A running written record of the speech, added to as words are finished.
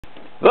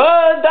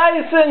The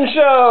Dyson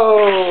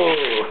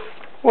Show!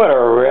 What a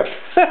rip.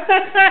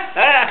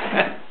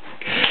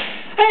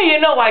 Hey, you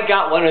know, I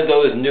got one of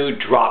those new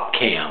drop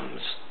cams.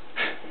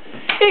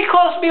 It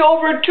cost me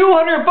over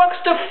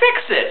 $200 to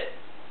fix it.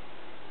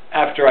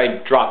 After I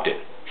dropped it.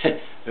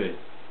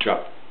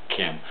 Drop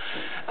cam.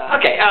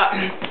 Okay,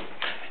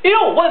 you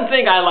know, one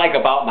thing I like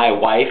about my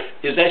wife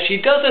is that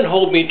she doesn't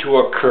hold me to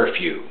a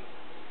curfew.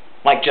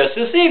 Like just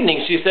this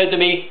evening, she said to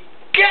me,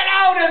 "Get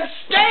out and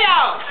stay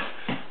out!"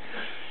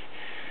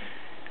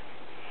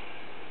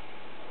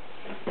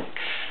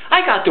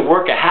 I got to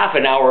work a half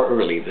an hour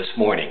early this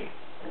morning.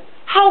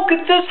 How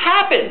could this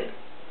happen?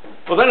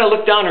 Well, then I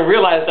looked down and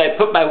realized I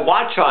put my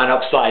watch on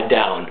upside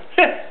down.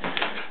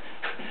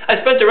 I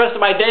spent the rest of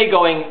my day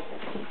going...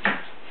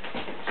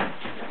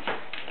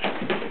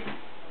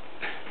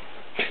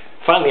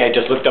 Finally, I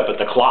just looked up at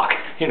the clock.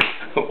 You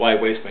know, why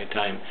waste my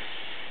time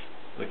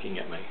looking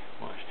at my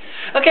watch?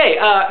 Okay,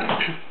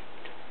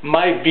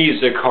 my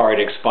Visa card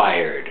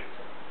expired.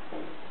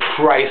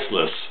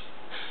 Priceless.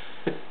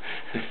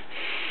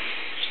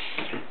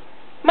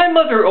 My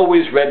mother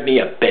always read me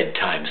a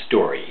bedtime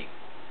story.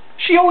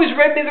 She always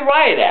read me the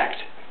Riot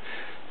Act.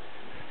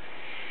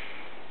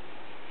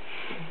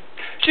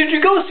 Should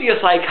you go see a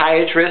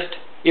psychiatrist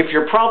if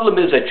your problem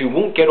is that you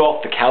won't get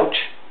off the couch?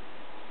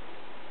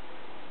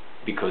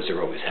 Because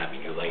they're always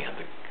having you lay on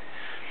the...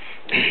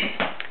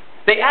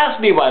 They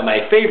asked me why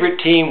my favorite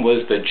team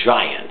was the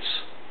Giants.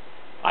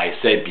 I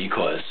said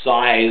because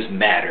size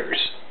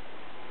matters.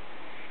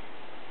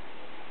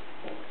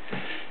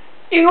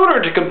 In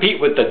order to compete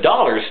with the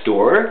dollar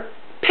store,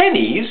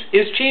 Pennies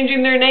is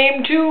changing their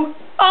name to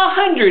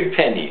 100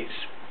 Pennies.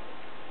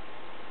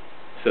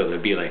 So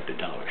they'll be like the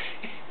dollar.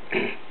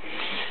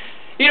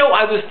 You know,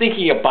 I was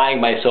thinking of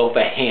buying myself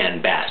a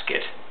hand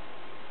basket.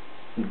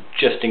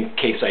 Just in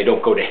case I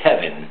don't go to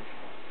heaven,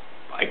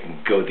 I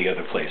can go the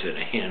other place in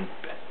a hand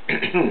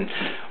basket.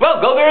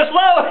 Well, go there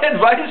slow.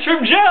 Advice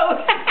from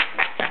Joe.